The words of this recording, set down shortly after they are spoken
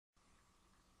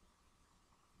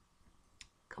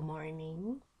Good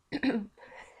morning.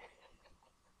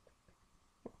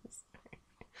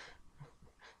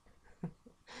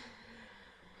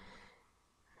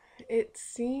 It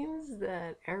seems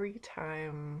that every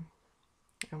time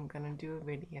I'm gonna do a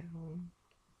video,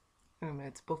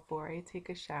 it's before I take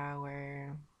a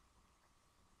shower,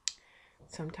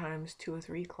 sometimes 2 or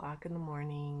 3 o'clock in the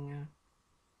morning.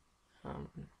 Um,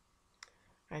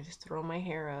 I just throw my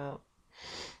hair up.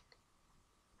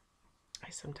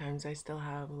 Sometimes I still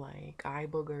have like eye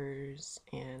boogers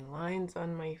and lines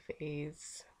on my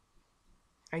face.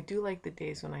 I do like the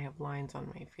days when I have lines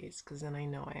on my face because then I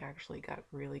know I actually got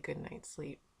really good night's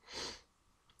sleep,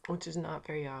 which is not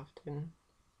very often.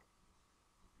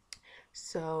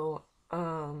 So,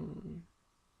 I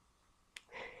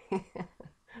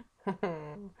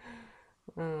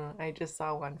just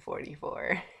saw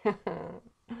 144.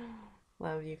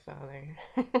 Love you, Father.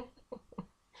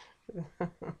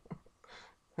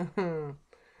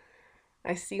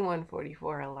 I see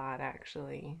 144 a lot,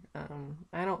 actually.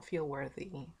 I don't feel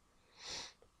worthy.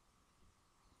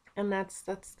 And that's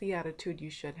the attitude you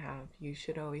should have. You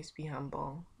should always be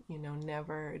humble.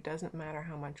 Never, it doesn't matter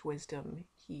how much wisdom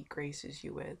he graces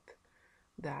you with,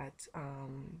 that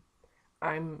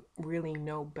I'm really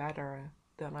no better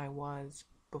than I was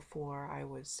before I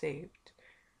was saved.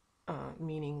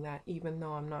 Meaning that even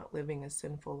though I'm not living a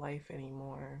sinful life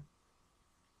anymore,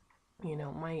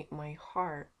 my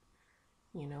heart,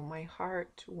 my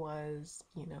heart was,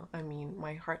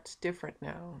 my heart's different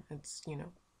now. It's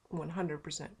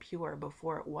 100% pure.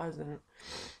 Before it wasn't,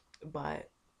 but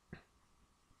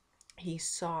he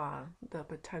saw the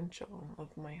potential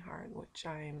of my heart, which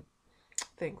I'm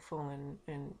thankful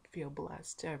and feel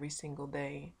blessed every single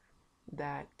day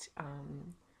that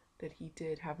that he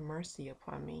did have mercy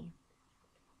upon me.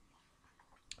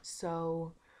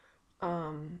 So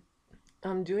I'm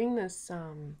doing this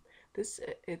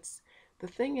it's the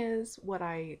thing is, what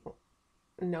I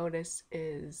notice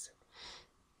is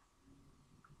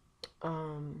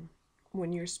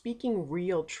when you're speaking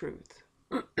real truth,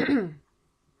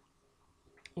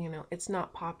 it's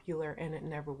not popular, and it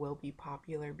never will be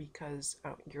popular because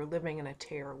you're living in a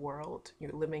terror world.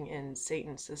 You're living in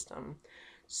Satan's system.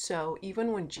 So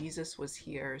even when Jesus was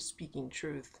here speaking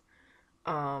truth,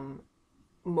 um,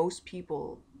 most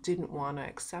people didn't want to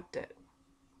accept it.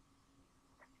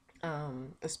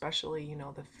 Especially,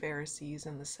 the Pharisees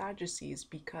and the Sadducees,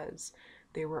 because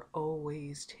they were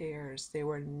always tares. They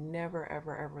were never,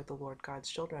 ever, ever the Lord God's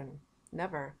children.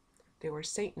 Never. They were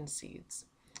Satan's seeds.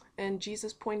 And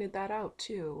Jesus pointed that out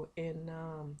too in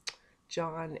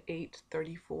John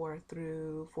 8:34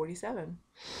 through 47.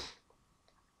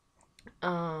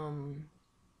 Um,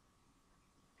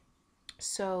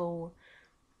 so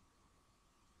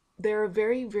there are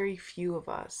very, very few of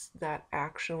us that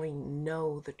actually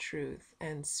know the truth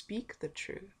and speak the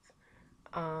truth.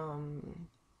 Um,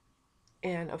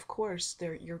 and of course,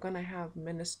 you're going to have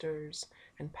ministers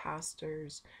and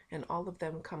pastors and all of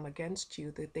them come against you,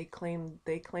 that they claim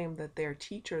that they're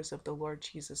teachers of the Lord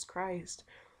Jesus Christ,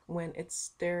 when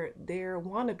it's they're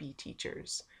wannabe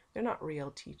teachers. They're not real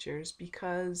teachers,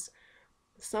 because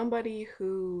somebody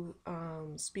who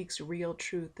speaks real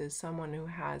truth is someone who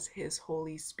has his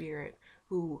Holy Spirit,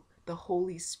 who the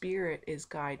Holy Spirit is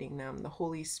guiding them, the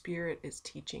Holy Spirit is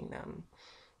teaching them.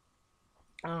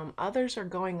 Others are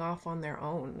going off on their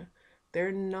own.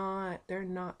 They're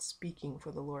not speaking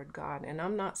for the Lord God. And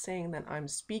I'm not saying that I'm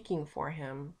speaking for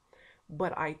him,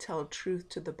 but I tell truth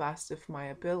to the best of my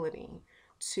ability,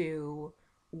 to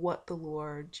what the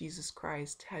Lord Jesus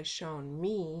Christ has shown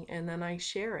me, and then I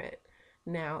share it.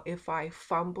 Now, if I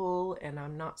fumble and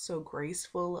I'm not so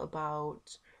graceful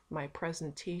about my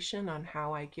presentation on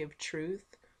how I give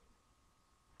truth,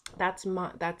 that's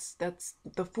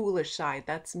the foolish side.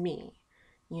 That's me.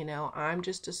 I'm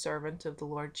just a servant of the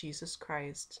Lord Jesus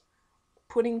Christ,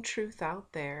 putting truth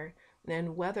out there,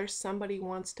 and whether somebody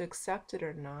wants to accept it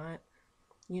or not,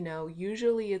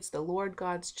 usually it's the Lord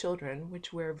God's children,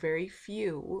 which we're very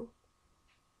few.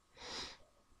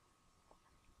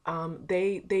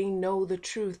 They know the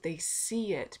truth. They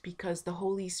see it because the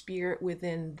Holy Spirit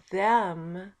within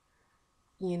them,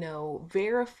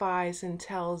 verifies and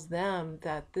tells them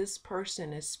that this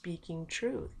person is speaking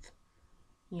truth.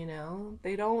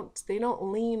 They don't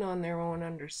lean on their own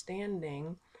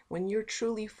understanding. When you're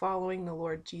truly following the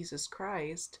Lord Jesus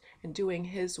Christ and doing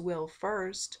his will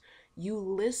first, you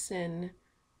listen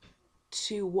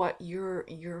to what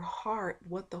your heart,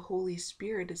 what the Holy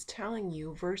Spirit is telling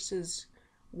you, versus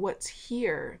what's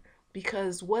here.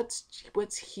 Because what's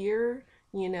here,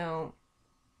 it's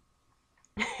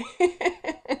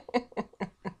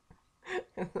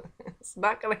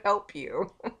not going to help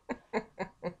you.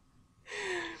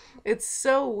 It's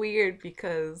so weird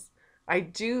because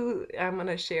I'm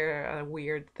gonna share a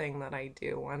weird thing that I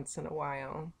do once in a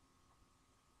while.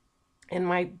 And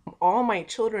my all my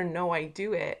children know I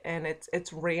do it, and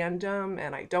it's random,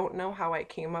 and I don't know how I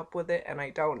came up with it, and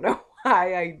I don't know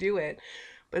why I do it.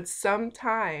 But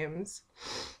sometimes,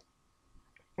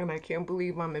 and I can't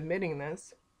believe I'm admitting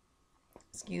this,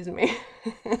 excuse me.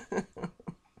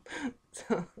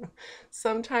 So,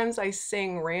 sometimes I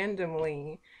sing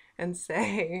randomly and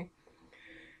say,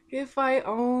 if I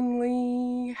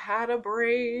only had a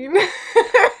brain.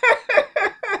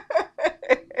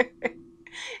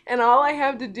 And all I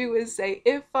have to do is say,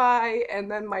 if I, and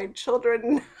then my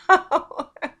children know.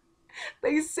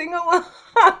 They sing along.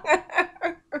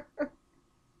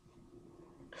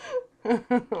 In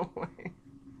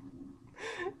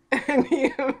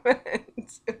the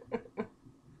event.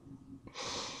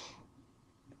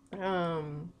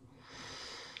 Um,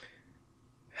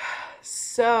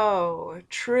 so,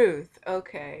 truth.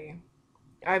 Okay.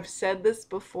 I've said this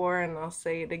before and I'll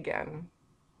say it again.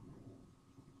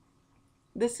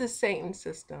 This is Satan's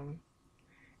system.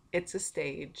 It's a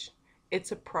stage.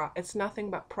 It's a prop. It's nothing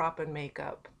but prop and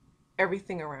makeup.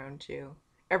 Everything around you,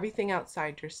 everything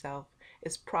outside yourself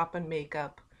is prop and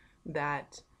makeup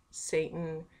that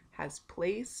Satan has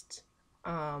placed.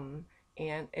 Um,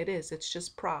 and it's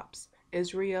just props.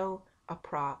 Israel, a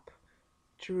prop.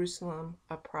 Jerusalem,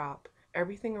 a prop.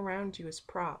 Everything around you is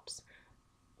props.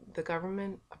 The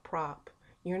government, a prop.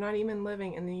 You're not even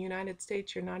living in the United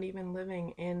States. You're not even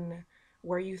living in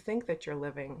where you think that you're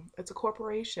living. It's a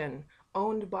corporation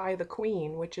owned by the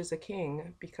queen, which is a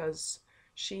king because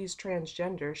she's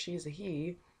transgender, she's a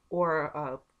he,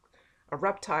 or a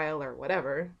reptile or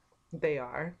whatever they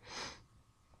are.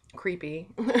 Creepy.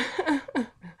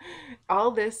 All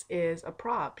this is a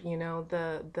prop,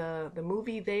 the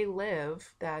movie They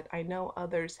Live, that I know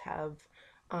others have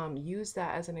used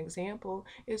that as an example,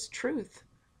 is truth.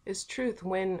 Is truth.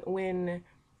 When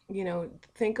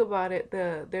think about it,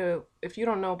 the if you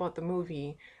don't know about the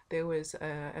movie, there was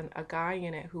a guy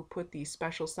in it who put these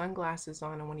special sunglasses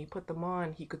on, and when he put them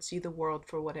on, he could see the world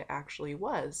for what it actually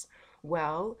was.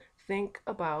 Well, think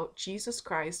about Jesus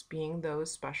Christ being those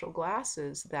special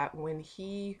glasses that when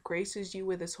he graces you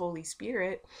with his Holy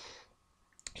Spirit,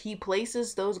 he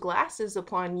places those glasses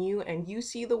upon you and you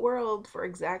see the world for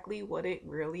exactly what it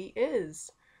really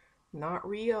is. Not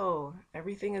real.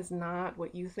 Everything is not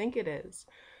what you think it is.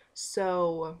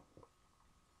 So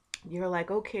you're like,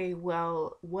 okay,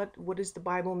 well, what does the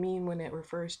Bible mean when it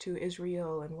refers to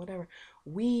Israel and whatever?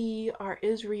 We are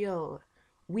Israel.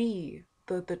 We,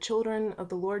 the children of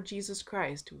the Lord Jesus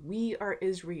Christ, we are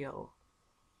Israel.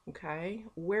 Okay?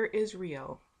 We're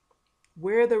Israel.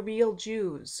 We're the real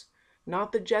Jews,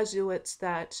 not the Jesuits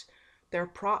that they're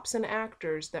props and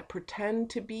actors that pretend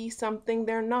to be something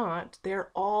they're not.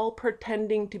 They're all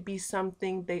pretending to be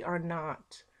something they are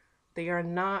not. They are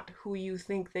not who you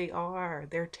think they are.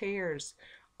 They're tares.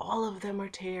 All of them are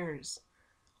tares.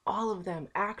 All of them.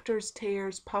 Actors,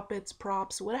 tares, puppets,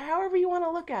 props, whatever, however you want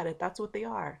to look at it, that's what they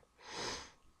are.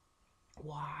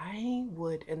 Why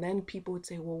would, and then people would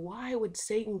say, well, why would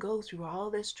Satan go through all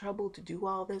this trouble to do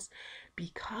all this?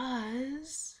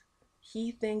 Because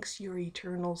he thinks your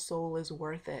eternal soul is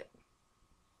worth it.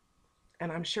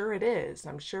 And I'm sure it is.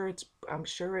 I'm sure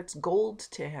it's gold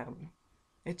to him.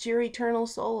 It's your eternal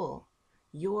soul.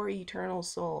 Your eternal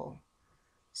soul.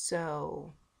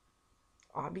 So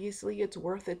obviously it's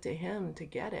worth it to him to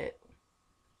get it.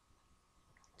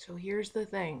 So here's the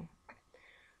thing.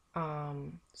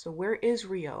 So we're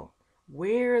Israel.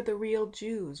 We're the real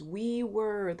Jews. We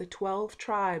were the 12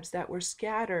 tribes that were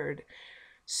scattered.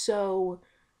 So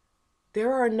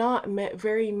there are not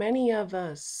very many of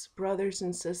us, brothers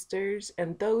and sisters,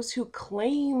 and those who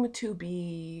claim to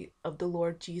be of the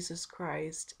Lord Jesus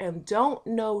Christ and don't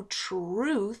know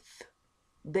truth.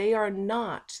 They are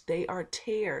not. They are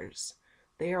tares.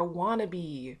 They are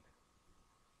wannabe,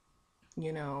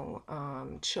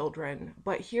 children.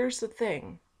 But here's the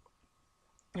thing.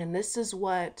 And this is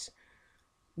what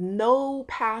no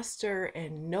pastor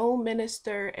and no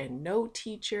minister and no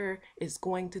teacher is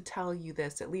going to tell you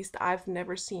this. At least I've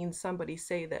never seen somebody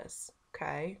say this,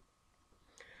 okay?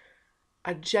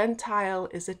 A Gentile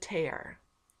is a tare.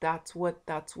 That's what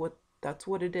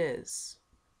it is.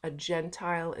 A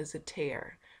Gentile is a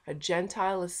tare. A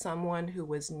Gentile is someone who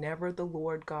was never the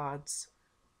Lord God's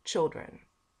children,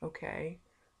 okay?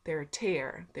 They're a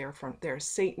tare. They're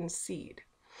Satan's seed.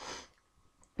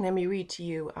 Let me read to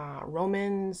you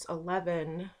Romans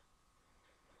 11.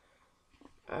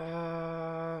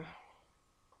 I'll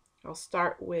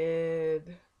start with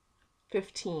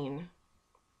 15.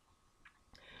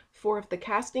 For if the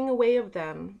casting away of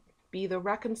them be the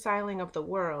reconciling of the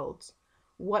world,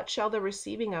 what shall the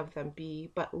receiving of them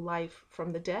be but life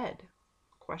from the dead?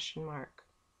 Question mark.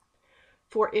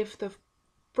 For if the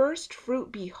first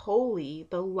fruit be holy,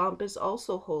 the lump is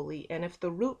also holy. And if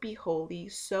the root be holy,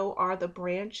 so are the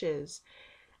branches.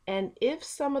 And if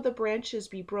some of the branches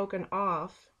be broken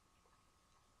off,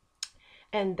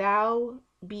 and thou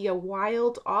be a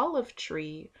wild olive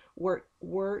tree,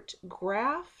 wert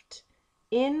graft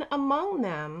in among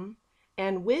them,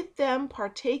 and with them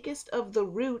partakest of the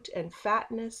root and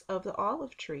fatness of the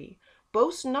olive tree.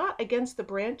 Boast not against the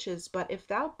branches, but if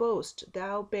thou boast,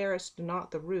 thou bearest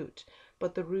not the root,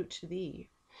 but the root to thee.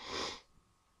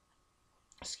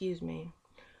 Excuse me.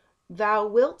 Thou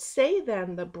wilt say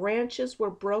then, the branches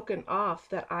were broken off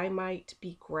that I might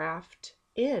be grafted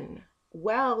in.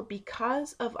 Well,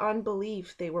 because of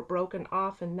unbelief they were broken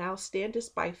off, and thou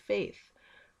standest by faith.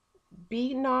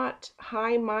 Be not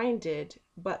high-minded,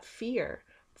 but fear.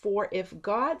 For if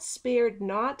God spared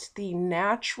not the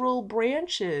natural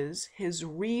branches, his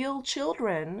real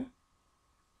children,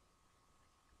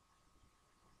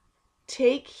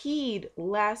 take heed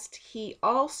lest he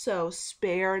also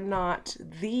spare not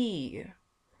thee.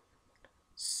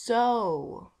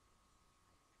 So,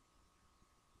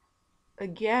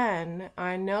 again,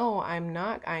 I know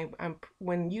I'm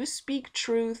when you speak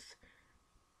truth,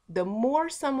 the more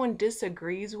someone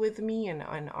disagrees with me and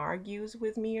argues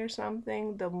with me or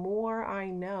something, the more I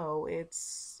know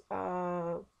it's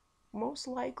most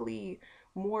likely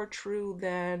more true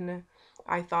than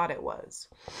I thought it was.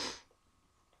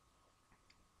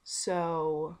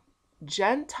 So,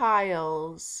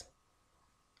 Gentiles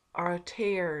are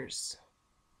tares.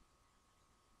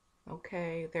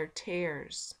 Okay, they're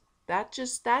tares. That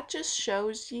just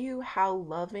shows you how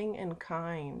loving and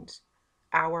kind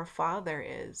our Father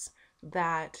is,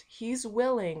 that he's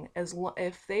willing,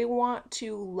 if they want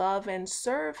to love and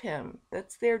serve him,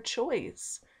 that's their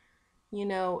choice. You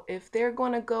know, if they're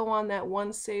going to go on that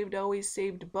once saved always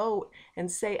saved boat and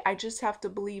say I just have to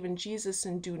believe in Jesus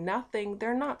and do nothing,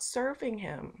 they're not serving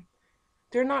him.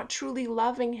 They're not truly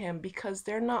loving him because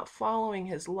they're not following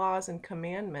his laws and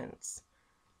commandments.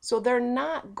 So they're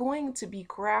not going to be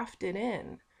grafted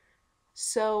in.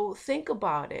 So think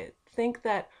about it. Think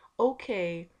that,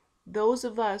 okay, those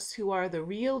of us who are the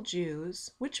real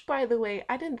Jews, which by the way,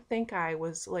 I didn't think I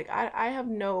was like, I have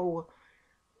no,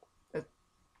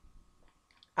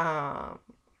 um,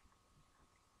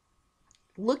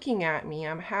 looking at me,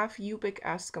 I'm half Yupik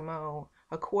Eskimo,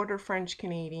 a quarter French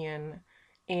Canadian,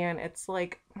 and it's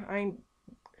like, I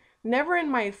never in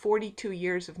my 42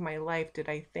 years of my life did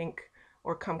I think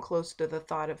or come close to the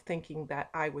thought of thinking that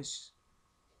I was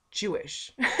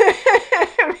Jewish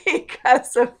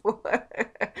because of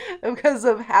because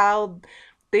of how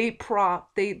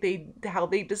how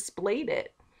they displayed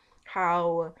it,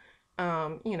 how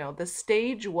the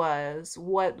stage was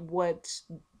what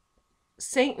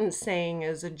Satan's saying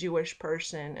is a Jewish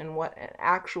person and what an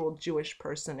actual Jewish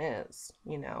person is,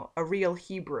 a real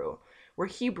Hebrew. We're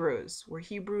Hebrews. We're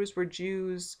Hebrews. We're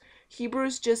Jews.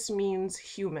 Hebrews just means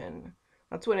human.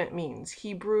 That's what it means.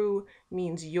 Hebrew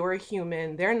means you're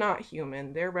human. They're not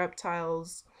human. They're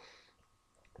reptiles,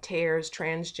 tares,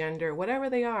 transgender, whatever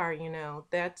they are,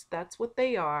 that's what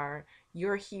they are.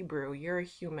 You're Hebrew. You're a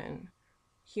human.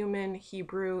 Human,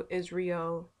 Hebrew,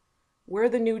 Israel. We're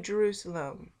the New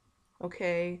Jerusalem.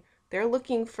 Okay? They're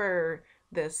looking for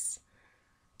this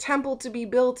temple to be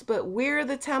built, but we're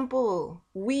the temple.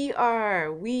 We are.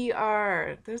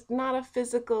 There's not a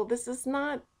physical, this is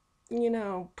not,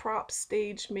 prop,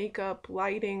 stage, makeup,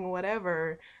 lighting,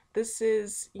 whatever. This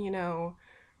is, I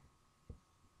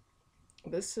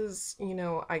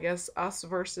guess us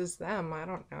versus them. I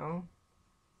don't know.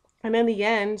 And in the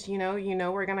end,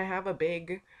 we're gonna have a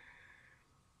big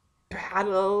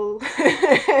battle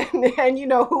and you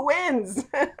know who wins.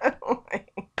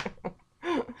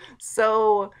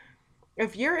 So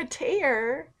if you're a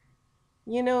tear,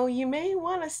 you may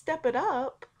want to step it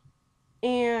up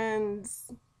and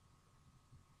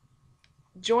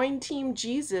join Team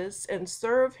Jesus and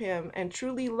serve him and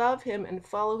truly love him and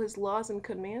follow his laws and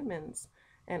commandments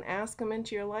and ask him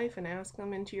into your life and ask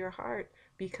him into your heart,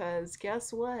 because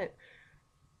guess what?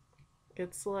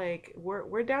 It's like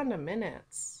we're down to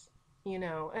minutes.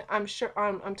 I'm sure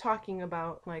I'm talking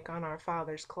about like on our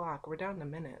Father's clock. We're down to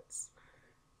minutes.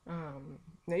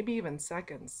 Maybe even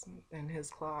seconds in his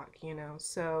clock,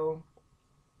 So,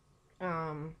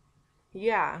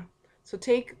 yeah. So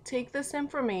take this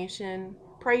information,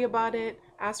 pray about it,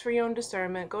 ask for your own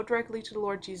discernment, go directly to the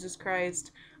Lord Jesus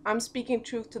Christ. I'm speaking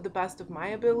truth to the best of my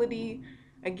ability.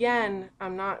 Again,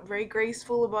 I'm not very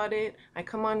graceful about it. I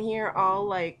come on here all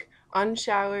like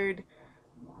unshowered,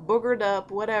 boogered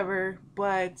up, whatever,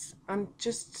 but I'm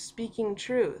just speaking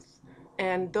truth.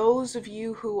 And those of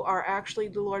you who are actually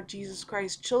the Lord Jesus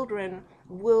Christ children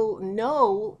will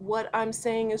know what I'm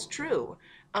saying is true.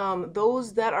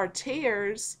 Those that are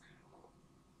tares,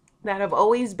 that have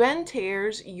always been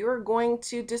tares, you're going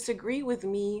to disagree with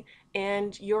me,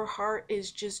 and your heart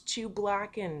is just too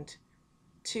blackened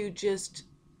to just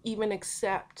even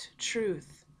accept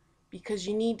truth, because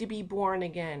you need to be born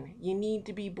again. You need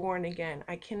to be born again.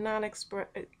 I cannot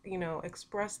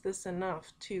express this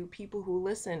enough to people who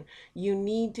listen. You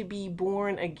need to be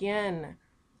born again,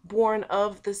 born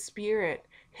of the Spirit,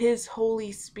 His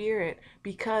Holy Spirit,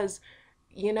 because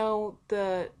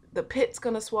the pit's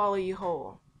going to swallow you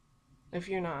whole if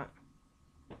you're not.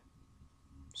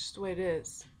 Just the way it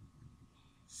is.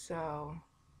 So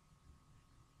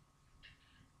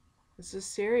this is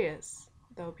serious,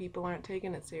 though people aren't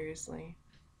taking it seriously.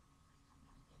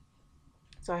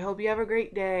 So I hope you have a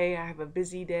great day. I have a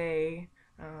busy day,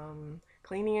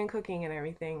 cleaning and cooking and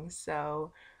everything.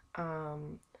 So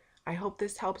um, I hope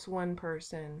this helps one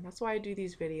person. That's why I do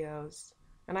these videos.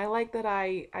 And I like that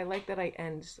I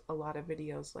end a lot of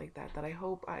videos like that. That I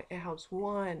hope it helps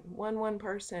one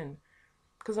person.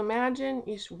 Because imagine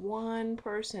just one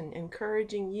person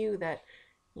encouraging you that,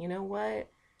 you know what,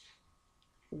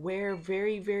 we're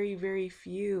very, very, very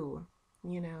few,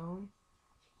 you know.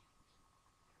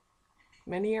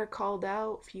 Many are called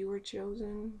out, few are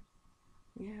chosen.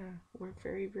 Yeah, we're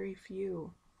very, very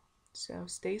few. So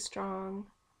stay strong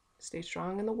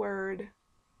in the Word,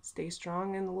 stay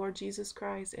strong in the Lord Jesus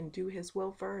Christ, and do His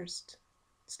will first.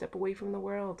 Step away from the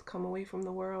world, come away from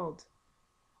the world.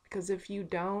 Because if you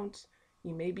don't,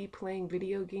 you may be playing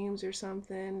video games or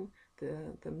something.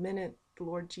 The minute the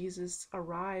Lord Jesus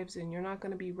arrives, and you're not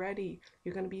going to be ready,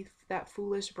 you're going to be that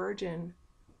foolish virgin,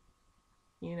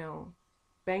 you know,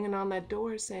 banging on that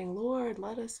door saying, Lord,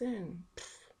 let us in.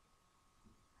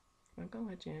 I'm not going to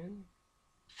let you in.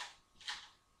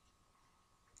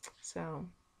 So,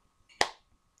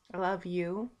 I love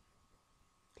you.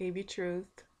 Gave you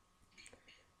truth.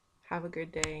 Have a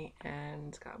good day,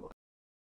 and God bless.